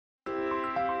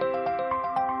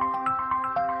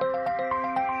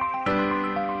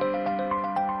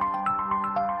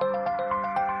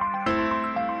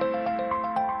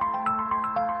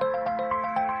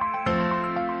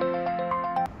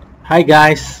Hi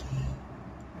guys,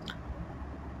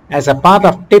 as a part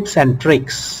of tips and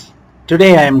tricks,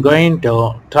 today I am going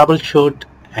to troubleshoot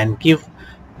and give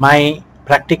my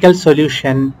practical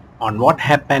solution on what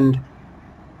happened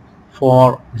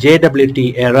for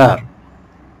JWT error.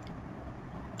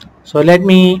 So let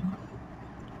me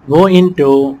go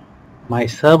into my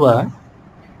server.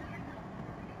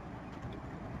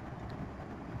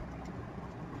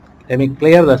 Let me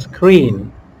clear the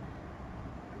screen.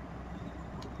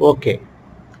 Okay.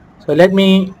 So let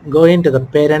me go into the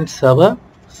parent server,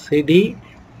 cd.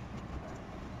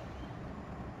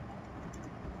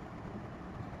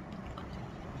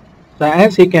 So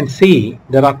as you can see,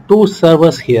 there are two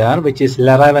servers here, which is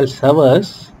Laravel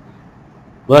servers,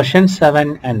 version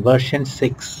 7 and version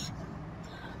 6.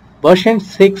 Version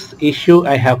 6 issue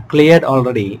I have cleared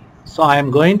already. So I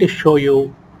am going to show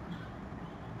you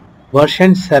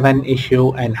version 7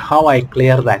 issue and how I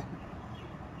clear that.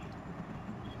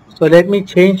 So let me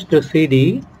change to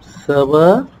cd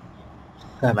server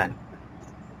 7.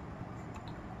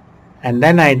 And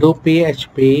then I do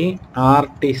php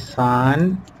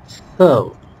artisan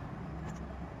serve.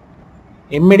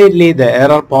 Immediately the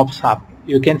error pops up.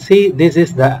 You can see this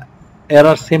is the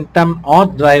error symptom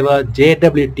auth driver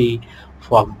JWT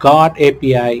for God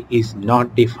API is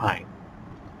not defined.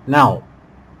 Now,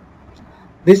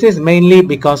 this is mainly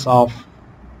because of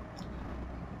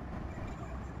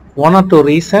one or two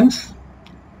reasons.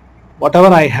 Whatever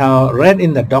I have read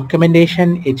in the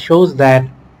documentation, it shows that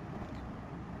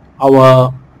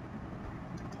our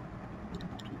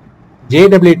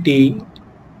JWT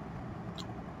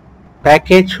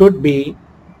package should be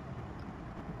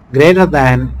greater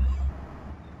than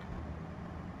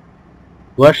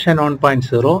version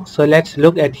 1.0. So let's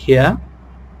look at here.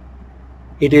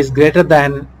 It is greater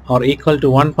than or equal to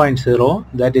 1.0.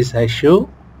 That is issue.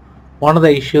 One of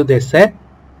the issue they said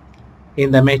in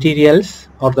the materials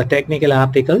or the technical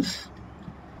articles.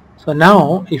 So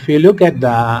now if you look at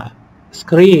the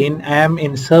screen, I am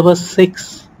in server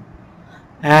 6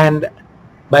 and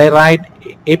by right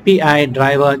API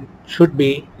driver should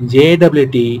be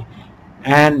JWT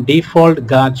and default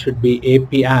guard should be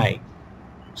API.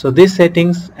 So these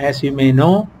settings, as you may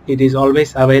know, it is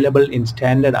always available in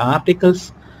standard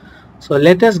articles. So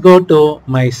let us go to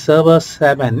my server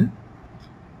 7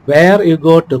 where you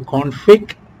go to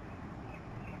config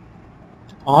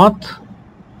auth.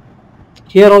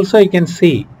 Here also you can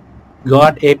see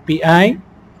got API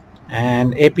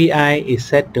and API is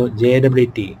set to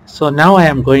JWT. So now I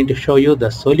am going to show you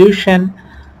the solution.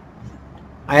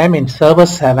 I am in server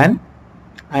 7.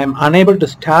 I am unable to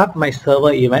start my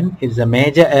server even. It's a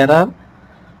major error.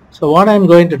 So what I am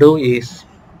going to do is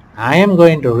I am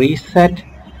going to reset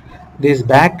this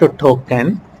back to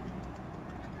token.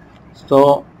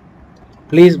 So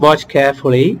please watch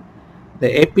carefully.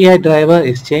 The API driver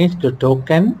is changed to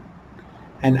token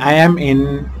and I am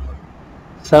in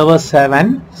server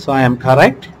 7, so I am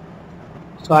correct.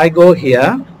 So I go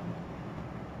here,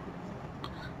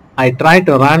 I try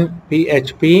to run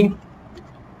php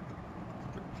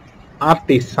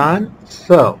artisan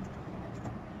serve.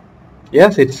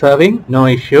 Yes, it's serving, no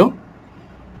issue.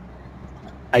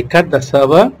 I cut the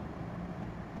server,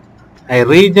 I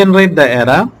regenerate the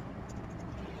error,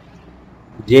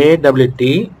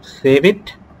 JWT, save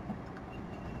it,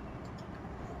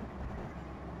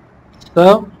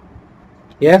 serve.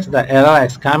 Yes, the error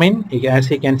has come in. As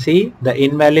you can see, the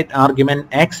invalid argument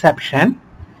exception.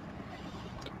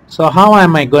 So how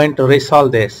am I going to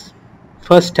resolve this?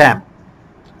 First step,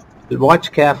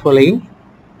 watch carefully.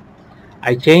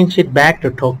 I change it back to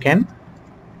token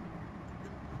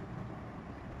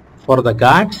for the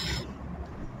guards.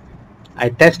 I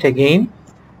test again.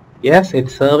 Yes,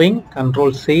 it's serving.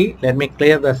 Control C. Let me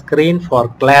clear the screen for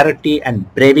clarity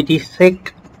and brevity's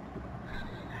sake.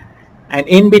 And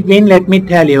in between, let me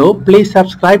tell you, please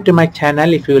subscribe to my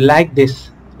channel if you like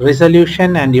this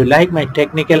resolution and you like my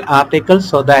technical articles,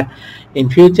 so that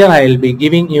in future I will be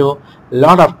giving you a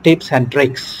lot of tips and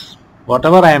tricks.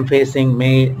 Whatever I am facing,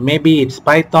 maybe it's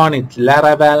Python, it's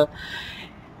Laravel,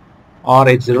 or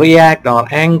it's React or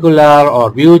Angular or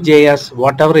Vue.js,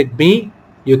 whatever it be,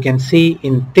 you can see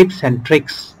in tips and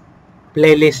tricks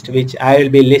playlist, which I will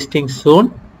be listing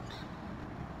soon.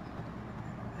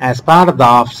 As part of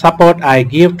the support I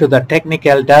give to the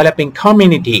technical developing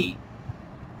community.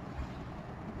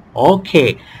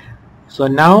 Okay, so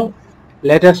now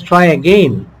let us try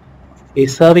again.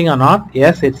 Is serving or not?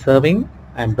 Yes, it's serving.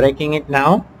 I'm breaking it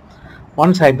now.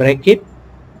 Once I break it,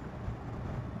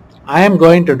 I am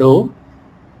going to do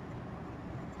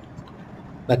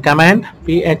the command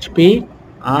php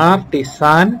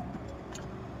artisan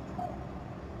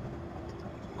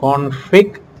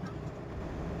config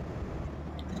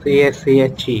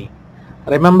CACHE.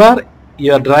 Remember,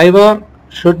 your driver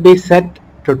should be set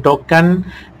to token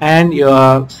and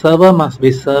your server must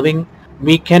be serving.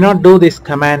 We cannot do this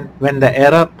command when the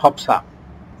error pops up.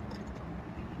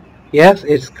 Yes,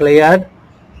 it's cleared.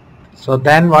 So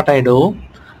then what I do,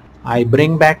 I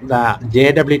bring back the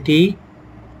JWT,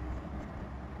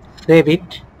 save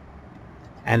it,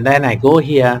 and then I go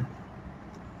here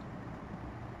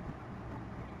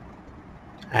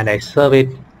and I serve it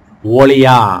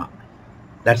volia.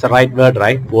 That's the right word,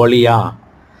 right? Volia.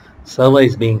 Server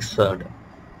is being served.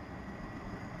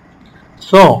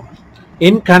 So,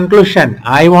 in conclusion,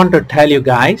 I want to tell you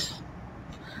guys,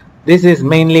 this is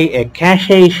mainly a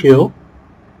cache issue.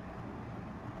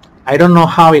 I don't know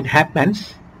how it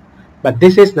happens, but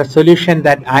this is the solution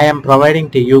that I am providing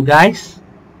to you guys.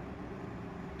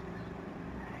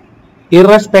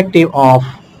 Irrespective of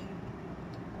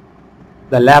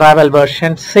the Laravel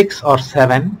version 6 or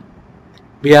 7,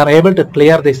 we are able to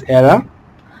clear this error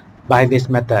by this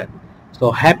method.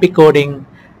 So happy coding,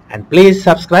 and please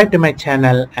subscribe to my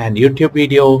channel and YouTube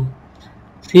video.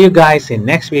 See you guys in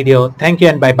next video. Thank you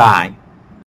and bye bye.